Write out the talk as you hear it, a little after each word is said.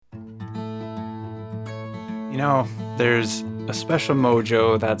You know, there's a special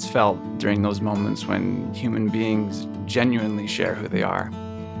mojo that's felt during those moments when human beings genuinely share who they are.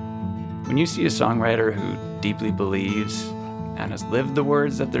 When you see a songwriter who deeply believes and has lived the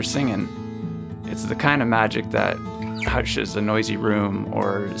words that they're singing, it's the kind of magic that hushes a noisy room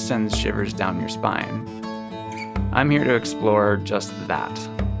or sends shivers down your spine. I'm here to explore just that.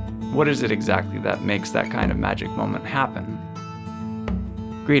 What is it exactly that makes that kind of magic moment happen?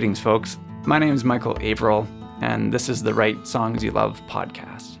 Greetings, folks. My name is Michael Averill, and this is the Write Songs You Love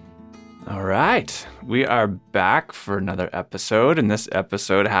podcast. All right, we are back for another episode, and this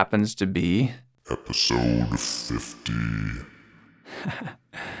episode happens to be Episode 50.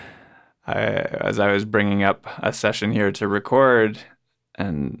 As I was bringing up a session here to record,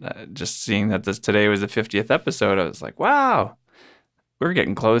 and just seeing that today was the 50th episode, I was like, wow, we're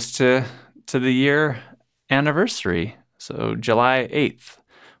getting close to the year anniversary. So July 8th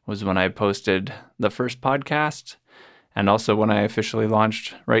was when I posted the first podcast, and also when I officially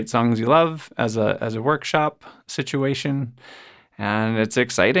launched Write Songs You Love as a workshop situation. And it's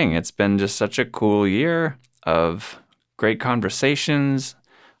exciting. It's been just such a cool year of great conversations,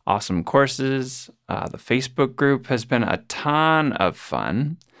 awesome courses. The Facebook group has been a ton of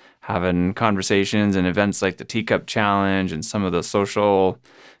fun, having conversations and events like the Teacup Challenge and some of the social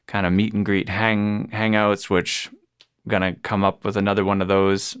kind of meet and greet hangouts, which I'm going to come up with another one of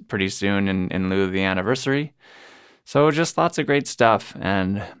those pretty soon in lieu of the anniversary. So just lots of great stuff,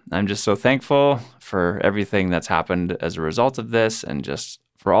 and I'm just so thankful for everything that's happened as a result of this, and just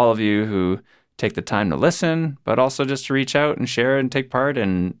for all of you who take the time to listen, but also just to reach out and share and take part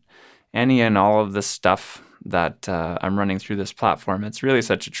in any and all of the stuff that I'm running through this platform. It's really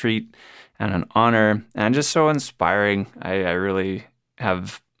such a treat and an honor, and just so inspiring. I really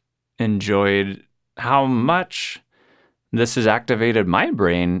have enjoyed how much this has activated my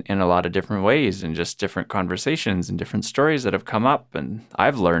brain in a lot of different ways, and just different conversations and different stories that have come up. And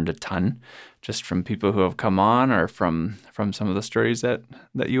I've learned a ton just from people who have come on, or from some of the stories that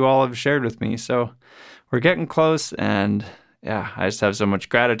you all have shared with me. So we're getting close, and yeah, I just have so much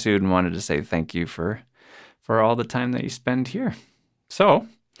gratitude and wanted to say thank you for all the time that you spend here. So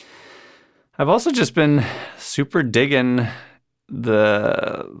I've also just been super digging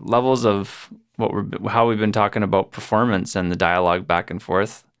the levels of how we've been talking about performance and the dialogue back and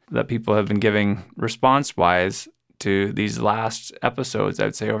forth that people have been giving response-wise to these last episodes, I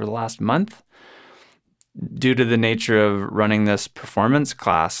would say over the last month. Due to the nature of running this performance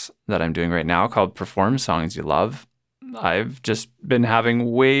class that I'm doing right now called Perform Songs You Love, I've just been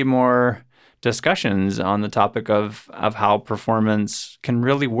having way more discussions on the topic of how performance can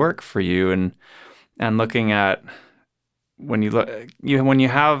really work for you, and looking at when you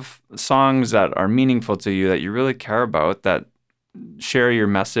have songs that are meaningful to you, that you really care about, that share your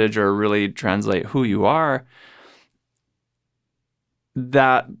message or really translate who you are,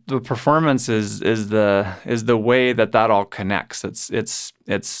 that the performance is the way that all connects.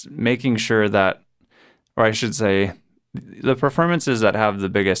 It's making sure that, or I should say, the performances that have the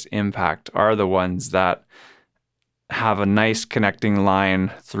biggest impact are the ones that have a nice connecting line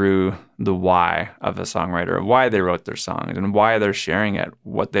through the why of a songwriter, why they wrote their song, and why they're sharing it,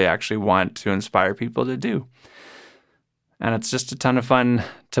 what they actually want to inspire people to do. And it's just a ton of fun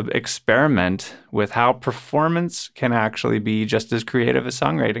to experiment with how performance can actually be just as creative as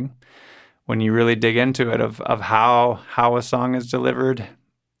songwriting when you really dig into it, of how a song is delivered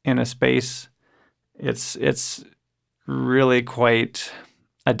in a space. It's really quite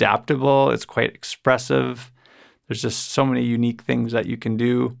adaptable. It's quite expressive. There's just so many unique things that you can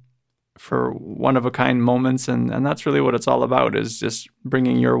do for one-of-a-kind moments, and that's really what it's all about, is just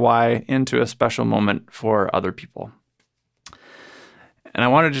bringing your why into a special moment for other people. And I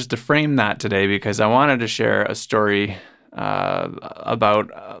wanted just to frame that today because I wanted to share a story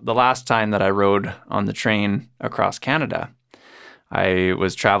about the last time that I rode on the train across Canada. I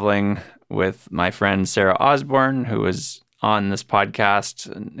was traveling with my friend Sarah Osborne, who was on this podcast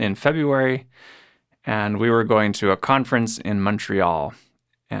in February, and we were going to a conference in Montreal.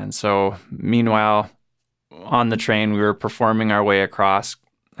 And so, meanwhile, on the train, we were performing our way across.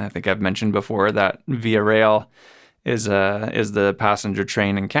 I think I've mentioned before that Via Rail is the passenger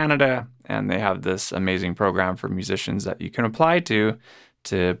train in Canada, and they have this amazing program for musicians that you can apply to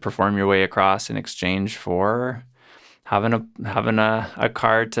perform your way across in exchange for having a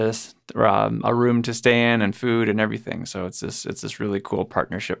car to a room to stay in and food and everything. So it's this really cool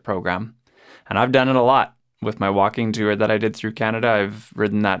partnership program. And I've done it a lot with my walking tour that I did through Canada. I've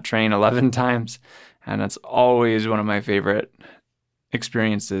ridden that train 11 times, and it's always one of my favorite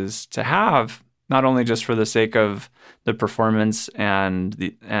experiences to have, not only just for the sake of the performance and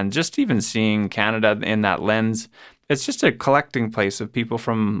just even seeing Canada in that lens. It's just a collecting place of people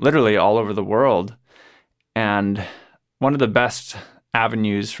from literally all over the world, and one of the best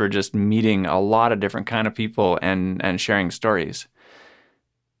avenues for just meeting a lot of different kind of people and sharing stories.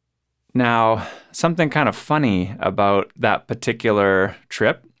 Now, something kind of funny about that particular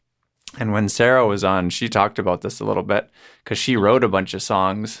trip, and when Sarah was on, she talked about this a little bit because she wrote a bunch of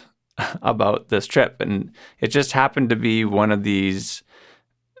songs about this trip, and it just happened to be one of these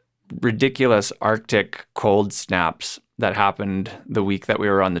ridiculous Arctic cold snaps that happened the week that we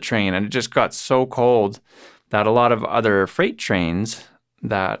were on the train, and it just got so cold that a lot of other freight trains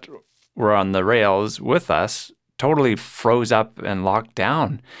that were on the rails with us totally froze up and locked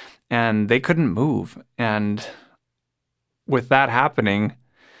down, and they couldn't move. And with that happening,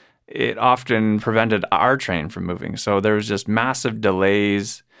 it often prevented our train from moving. So there was just massive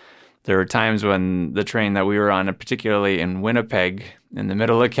delays. There were times when the train that we were on, particularly in Winnipeg, in the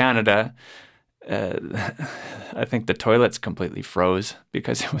middle of Canada, I think the toilets completely froze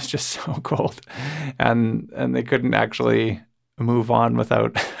because it was just so cold, and they couldn't actually move on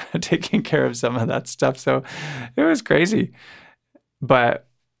without taking care of some of that stuff. So it was crazy. But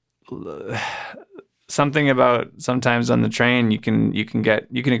something about sometimes on the train you can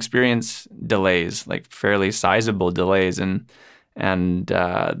experience delays, like fairly sizable delays, and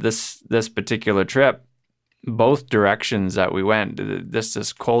this particular trip, both directions that we went,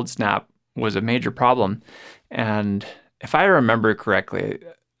 this cold snap was a major problem. And if I remember correctly,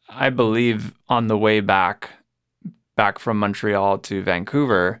 I believe on the way back from Montreal to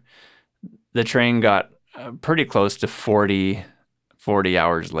Vancouver, the train got pretty close to 40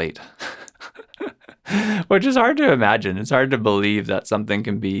 hours late, which is hard to imagine. It's hard to believe that something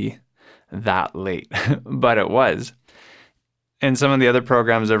can be that late, but it was. In some of the other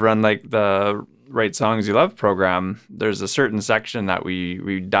programs I've run, like the Write Songs You Love program, there's a certain section that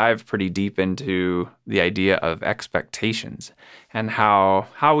we dive pretty deep into the idea of expectations and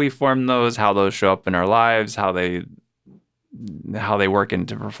how we form those, how those show up in our lives, how they work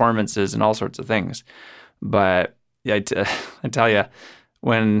into performances and all sorts of things. But yeah, I tell you,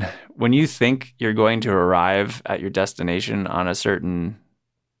 when you think you're going to arrive at your destination on a certain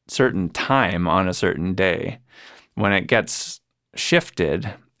time on a certain day, when it gets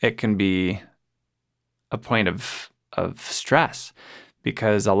shifted, it can be a point of stress,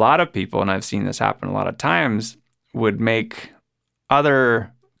 because a lot of people, and I've seen this happen a lot of times, would make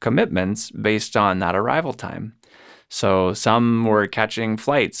other commitments based on that arrival time. So some were catching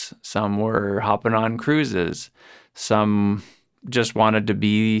flights, some were hopping on cruises, some just wanted to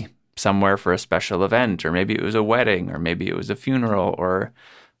be somewhere for a special event, or maybe it was a wedding, or maybe it was a funeral, or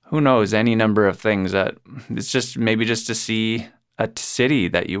who knows, any number of things that it's just maybe just to see a city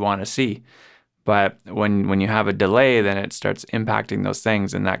that you want to see. But when you have a delay, then it starts impacting those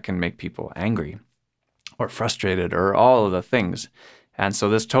things, and that can make people angry or frustrated or all of the things. And so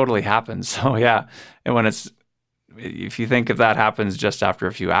this totally happens. So yeah, and if you think if that happens just after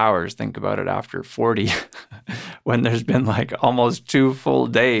a few hours, think about it after 40, when there's been like almost 2 full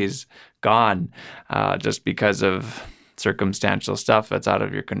days gone, just because of circumstantial stuff that's out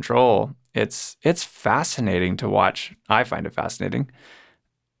of your control. It's fascinating to watch. I find it fascinating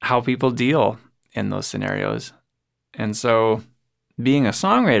how people deal in those scenarios. And so being a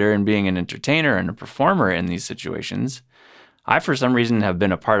songwriter and being an entertainer and a performer in these situations, I, for some reason, have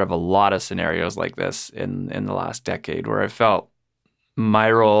been a part of a lot of scenarios like this in the last decade, where I felt my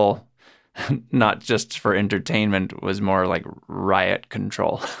role, not just for entertainment, was more like riot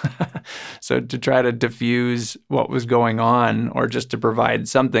control. So to try to diffuse what was going on, or just to provide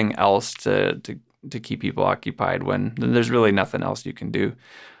something else to keep people occupied when there's really nothing else you can do.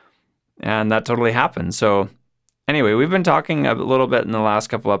 And that totally happened. So anyway, we've been talking a little bit in the last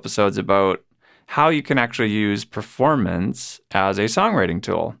couple episodes about how you can actually use performance as a songwriting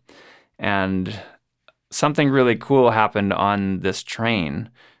tool. And something really cool happened on this train,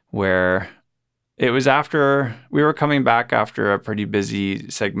 where it was after we were coming back after a pretty busy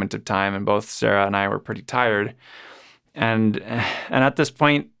segment of time, and both Sarah and I were pretty tired. And at this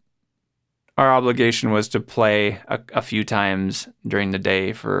point, our obligation was to play a few times during the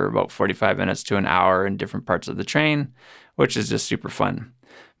day for about 45 minutes to an hour in different parts of the train, which is just super fun.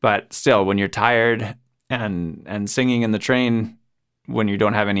 But still, when you're tired and singing in the train, when you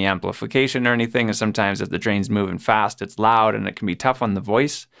don't have any amplification or anything, and sometimes if the train's moving fast, it's loud and it can be tough on the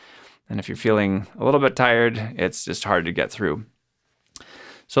voice. And if you're feeling a little bit tired, it's just hard to get through.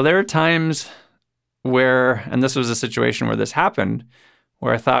 So there are times where, and this was a situation where this happened,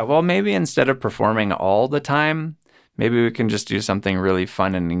 where I thought, well, maybe instead of performing all the time, maybe we can just do something really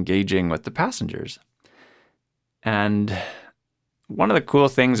fun and engaging with the passengers. And one of the cool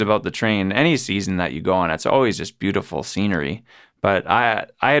things about the train, any season that you go on, it's always just beautiful scenery. But I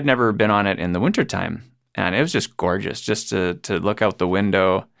had never been on it in the wintertime, and it was just gorgeous just to look out the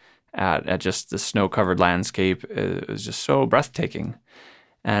window at just the snow-covered landscape. It was just so breathtaking.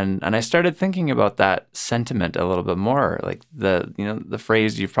 And I started thinking about that sentiment a little bit more, like the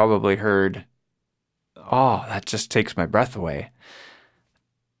phrase you've probably heard, "Oh, that just takes my breath away."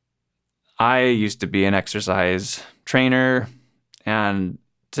 I used to be an exercise trainer, and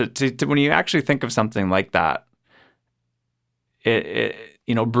to when you actually think of something like that,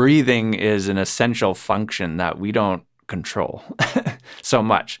 breathing is an essential function that we don't control so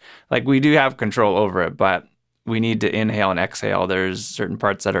much. Like, we do have control over it, but we need to inhale and exhale. There's certain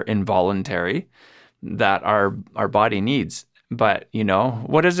parts that are involuntary that our body needs. But,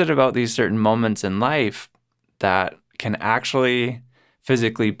 what is it about these certain moments in life that can actually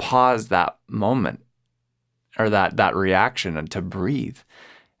physically pause that moment or that reaction and to breathe?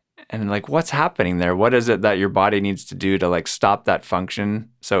 And like, what's happening there? What is it that your body needs to do to like stop that function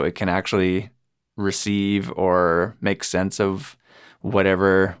so it can actually receive or make sense of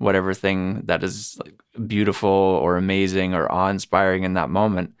whatever thing that is like beautiful or amazing or awe-inspiring in that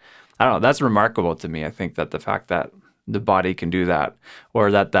moment? I don't know. That's remarkable to me. I think that the fact that the body can do that, or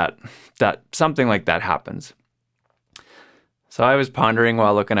that something like that happens. So I was pondering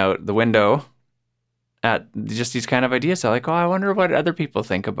while looking out the window at just these kind of ideas. So like, I wonder what other people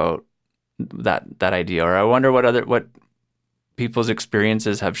think about that idea, or I wonder what people's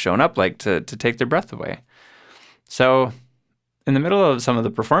experiences have shown up like to take their breath away. So in the middle of some of the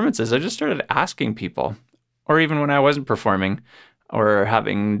performances, I just started asking people, or even when I wasn't performing or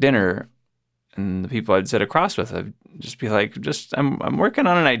having dinner, and the people I'd sit across with, I'd just be like, I'm working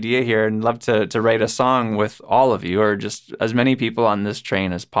on an idea here and love to write a song with all of you, or just as many people on this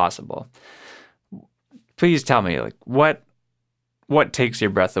train as possible. Please tell me, like, what takes your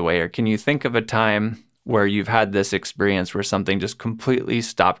breath away? Or can you think of a time where you've had this experience where something just completely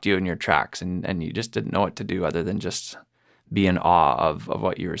stopped you in your tracks and you just didn't know what to do other than just be in awe of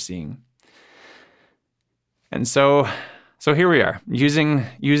what you were seeing? And so here we are,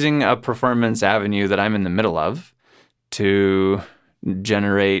 using a performance avenue that I'm in the middle of to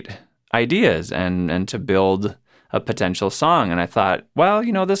generate ideas and to build a potential song. And I thought, well,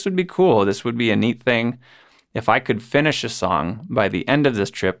 this would be cool. This would be a neat thing if I could finish a song by the end of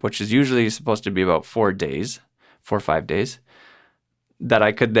this trip, which is usually supposed to be about 4 or 5 days, that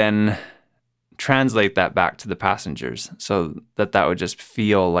I could then translate that back to the passengers so that would just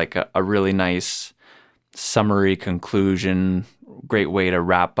feel like a really nice summary conclusion, great way to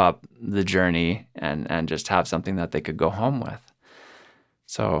wrap up the journey and just have something that they could go home with.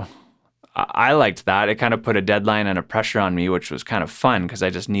 So I liked that. It kind of put a deadline and a pressure on me, which was kind of fun because I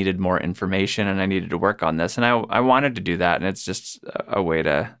just needed more information and I needed to work on this. And I wanted to do that. And it's just a way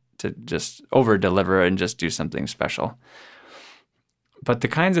to just over-deliver and just do something special. But the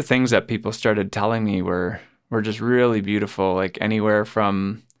kinds of things that people started telling me were just really beautiful. Like anywhere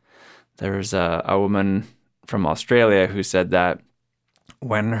from, there was a woman from Australia who said that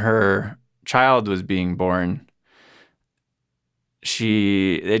when her child was being born,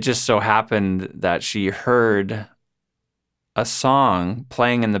 it just so happened that she heard a song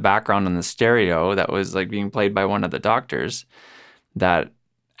playing in the background on the stereo that was like being played by one of the doctors that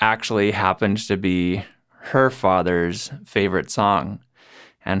actually happened to be her father's favorite song.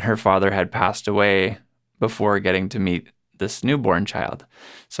 And her father had passed away before getting to meet this newborn child.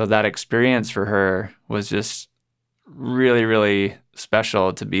 So that experience for her was just really, really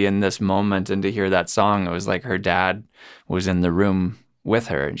special to be in this moment and to hear that song. It was like her dad was in the room with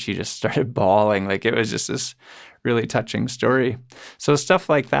her and she just started bawling. Like it was just this really touching story. So stuff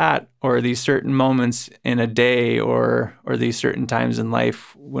like that, or these certain moments in a day or these certain times in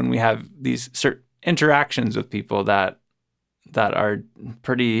life when we have these certain interactions with people that are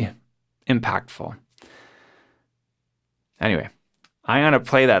pretty impactful. Anyway, I'm going to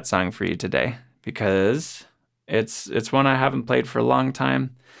play that song for you today because it's one I haven't played for a long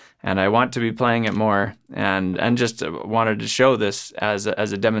time, and I want to be playing it more, and just wanted to show this as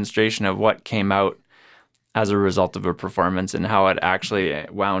a demonstration of what came out as a result of a performance and how it actually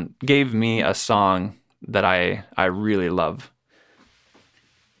gave me a song that I really love.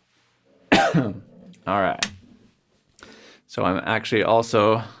 All right. So I'm actually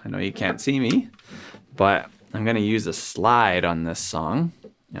also, I know you can't see me, but I'm going to use a slide on this song.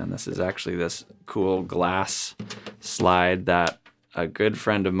 And this is actually this cool glass slide that a good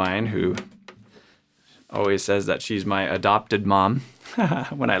friend of mine who always says that she's my adopted mom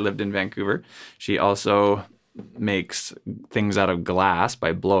when I lived in Vancouver, she also makes things out of glass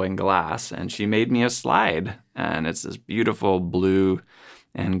by blowing glass, and she made me a slide, and it's this beautiful blue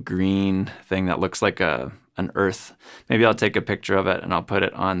and green thing that looks like an earth. Maybe I'll take a picture of it and I'll put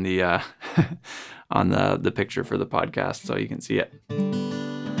it on the on the picture for the podcast so you can see it.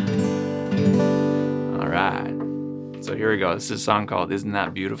 All right, so here we go. This is a song called "Isn't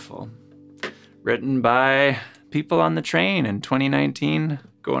That Beautiful," written by people on the train in 2019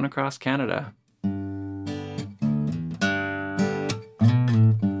 going across Canada.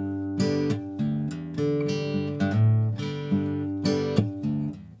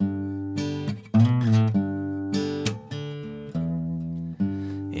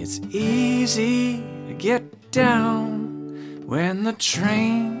 It's easy to get down when the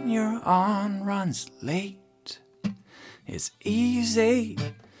train you're on runs late. It's easy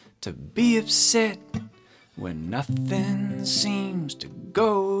to be upset when nothing seems to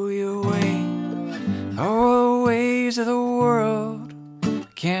go your way. Oh, the ways of the world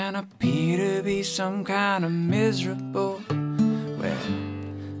can appear to be some kind of miserable. Well,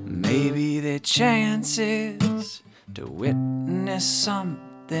 maybe they're chances to witness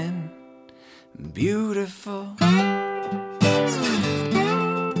something beautiful.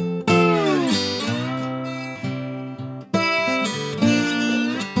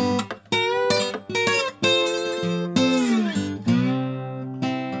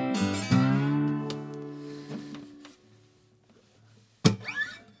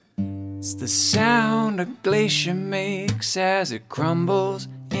 It's the sound a glacier makes as it crumbles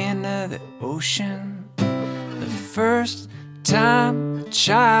into the ocean. The first time a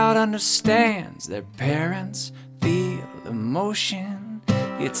child understands their parents feel emotion.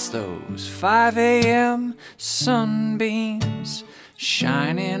 It's those 5 a.m. sunbeams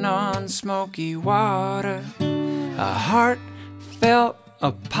shining on smoky water. A heartfelt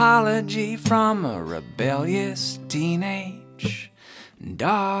apology from a rebellious teenage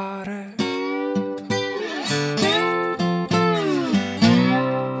daughter.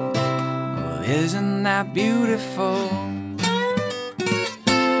 Well, isn't that beautiful?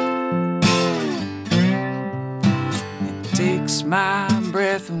 It takes my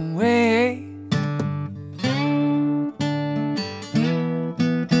breath away.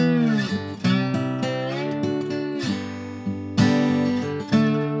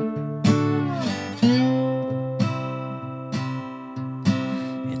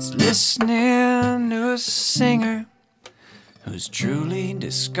 Listening to a singer who's truly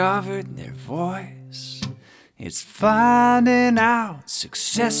discovered their voice. It's finding out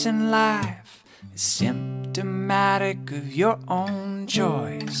success in life is symptomatic of your own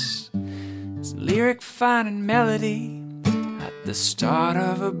choice. It's lyric finding melody at the start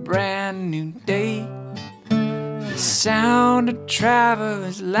of a brand new day. The sound of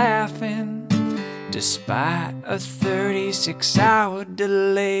travelers laughing despite a 36-hour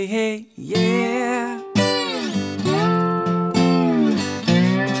delay, yeah.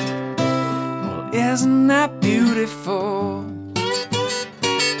 Well, isn't that beautiful?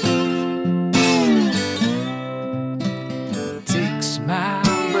 It takes my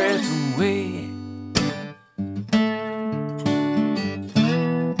breath away.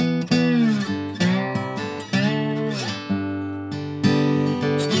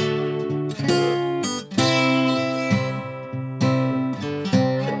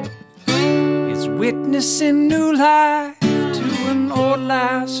 Witnessing new life to an old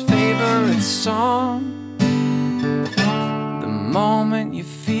life's favorite song. The moment you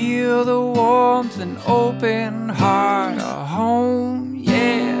feel the warmth and open heart of home,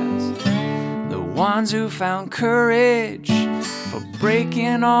 yes. The ones who found courage for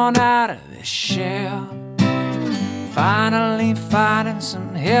breaking on out of their shell, finally finding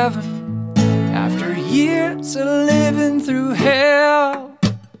some heaven after years of living through hell.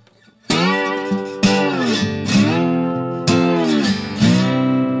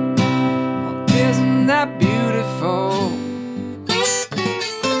 That beautiful.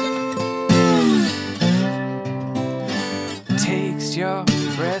 Takes your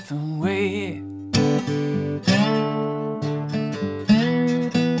breath away.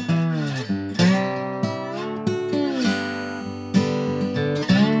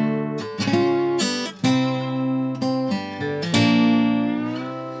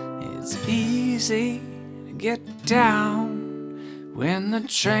 It's easy to get down when the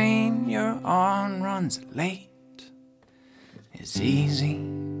train you're on runs late. It's easy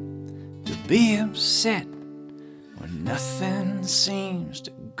to be upset when nothing seems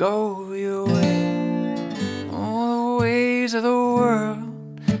to go your way. All the ways of the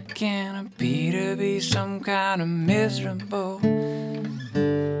world can appear to be some kind of miserable,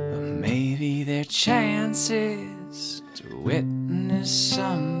 but maybe they're chances to witness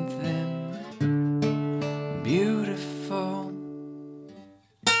something beautiful.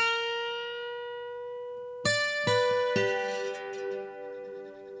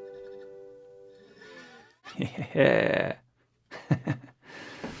 Yeah.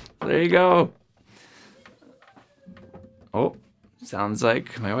 There you go. Oh, sounds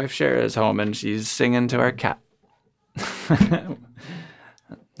like my wife Shara is home and she's singing to our cat.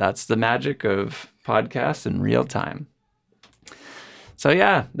 That's the magic of podcasts in real time. So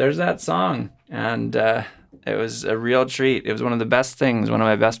yeah, there's that song. And it was a real treat. It was one of the best things. One of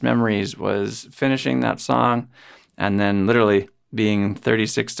my best memories was finishing that song and then literally being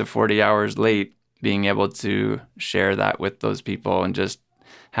 36 to 40 hours late, being able to share that with those people and just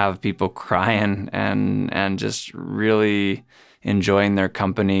have people crying and just really enjoying their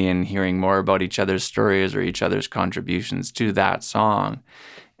company and hearing more about each other's stories or each other's contributions to that song.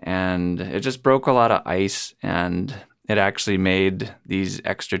 And it just broke a lot of ice, and it actually made these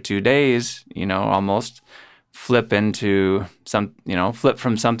extra 2 days, almost flip from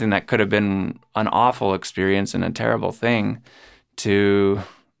something that could have been an awful experience and a terrible thing to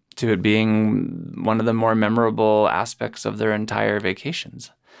it being one of the more memorable aspects of their entire vacations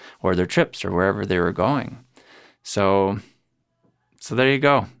or their trips or wherever they were going. So there you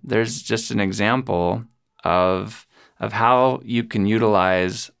go. There's just an example of how you can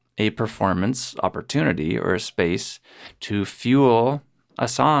utilize a performance opportunity or a space to fuel a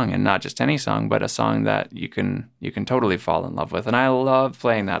song, and not just any song, but a song that you can totally fall in love with. And I love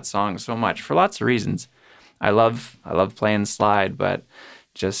playing that song so much for lots of reasons. I love playing slide, but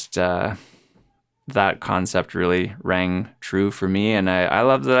just that concept really rang true for me. And I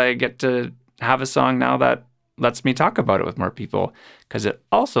love that I get to have a song now that lets me talk about it with more people, because it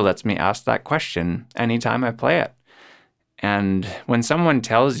also lets me ask that question anytime I play it. And when someone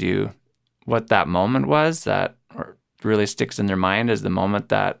tells you what that moment was that or really sticks in their mind as the moment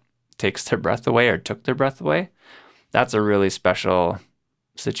that takes their breath away or took their breath away, that's a really special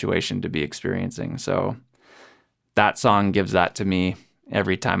situation to be experiencing. So that song gives that to me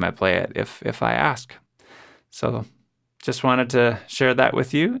every time I play it, if I ask. So just wanted to share that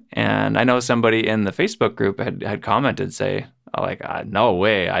with you. And I know somebody in the Facebook group had commented, say, no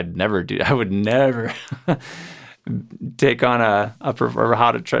way, I would never take on or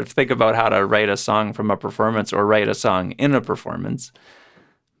how to try to think about how to write a song from a performance or write a song in a performance.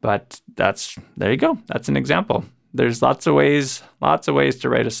 But there you go. That's an example. There's lots of ways to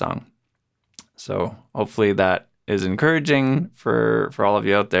write a song. So hopefully that is encouraging for all of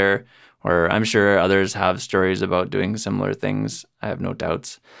you out there, or I'm sure others have stories about doing similar things. I have no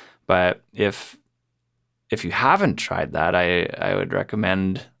doubts. But if you haven't tried that, I would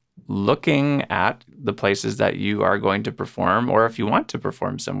recommend looking at the places that you are going to perform, or if you want to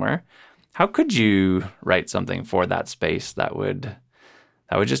perform somewhere, how could you write something for that space that would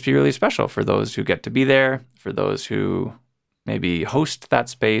just be really special for those who get to be there, for those who maybe host that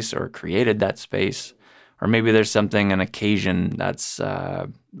space or created that space, or maybe there's an occasion that's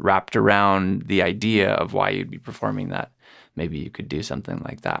wrapped around the idea of why you'd be performing that. Maybe you could do something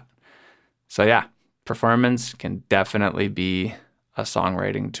like that. So yeah, performance can definitely be a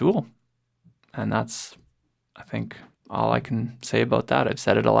songwriting tool. And that's, I think, all I can say about that. I've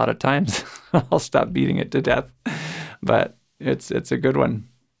said it a lot of times. I'll stop beating it to death. But it's a good one.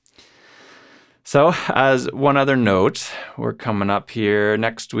 So as one other note, we're coming up here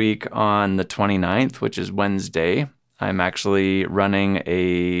next week on the 29th, which is Wednesday. I'm actually running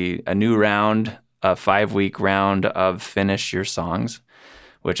a new round, a 5-week round of Finish Your Songs,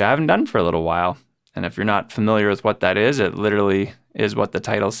 which I haven't done for a little while. And if you're not familiar with what that is, it literally is what the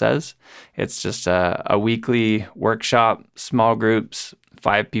title says. It's just a weekly workshop, small groups,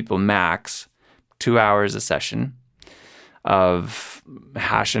 5 people max, 2 hours a session of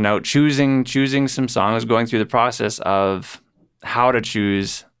hashing out, choosing some songs, going through the process of how to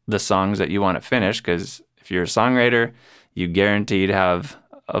choose the songs that you want to finish. Because if you're a songwriter, you guaranteed have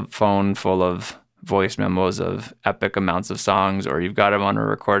a phone full of voice memos of epic amounts of songs, or you've got them on a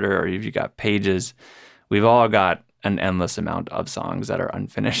recorder, or you've got pages. We've all got an endless amount of songs that are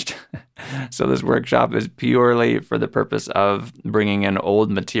unfinished. So this workshop is purely for the purpose of bringing in old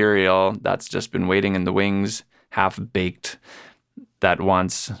material that's just been waiting in the wings, half-baked, that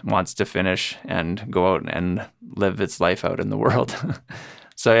wants to finish and go out and live its life out in the world.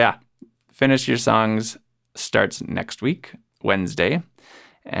 So yeah, Finish Your Songs starts next week, Wednesday.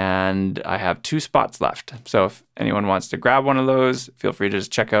 And I have 2 spots left. So if anyone wants to grab one of those, feel free to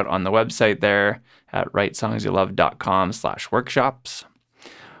just check out on the website there at writesongsyouLove.com/workshops,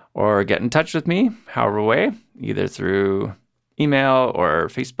 or get in touch with me, however way, either through email or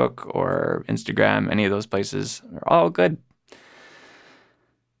Facebook or Instagram. Any of those places are all good.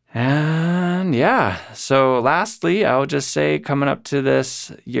 And yeah, so lastly, I'll just say coming up to this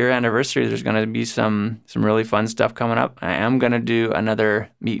year anniversary, there's going to be some really fun stuff coming up. I am going to do another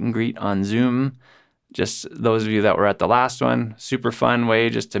meet and greet on Zoom. Just those of you that were at the last one, super fun way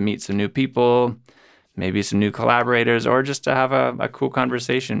just to meet some new people, maybe some new collaborators, or just to have a cool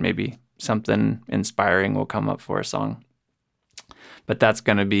conversation. Maybe something inspiring will come up for a song. But that's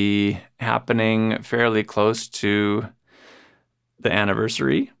going to be happening fairly close to the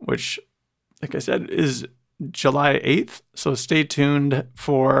anniversary, which, like I said, is July 8th. So stay tuned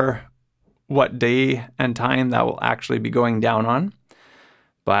for what day and time that will actually be going down on.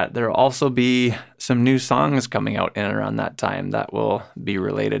 But there will also be some new songs coming out in and around that time that will be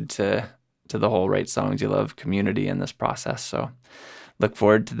related to the whole Write Songs You Love community in this process. So look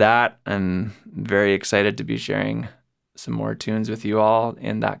forward to that, and very excited to be sharing some more tunes with you all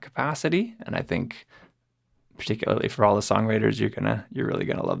in that capacity. And I think particularly for all the songwriters, you're really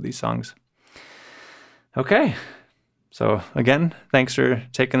gonna love these songs. Okay, so again, thanks for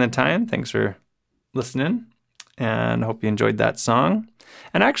taking the time. Thanks for listening, and hope you enjoyed that song.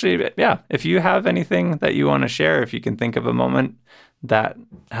 And actually, yeah, if you have anything that you want to share, if you can think of a moment that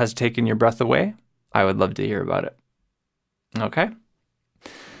has taken your breath away, I would love to hear about it. Okay,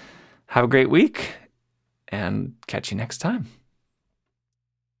 have a great week, and catch you next time.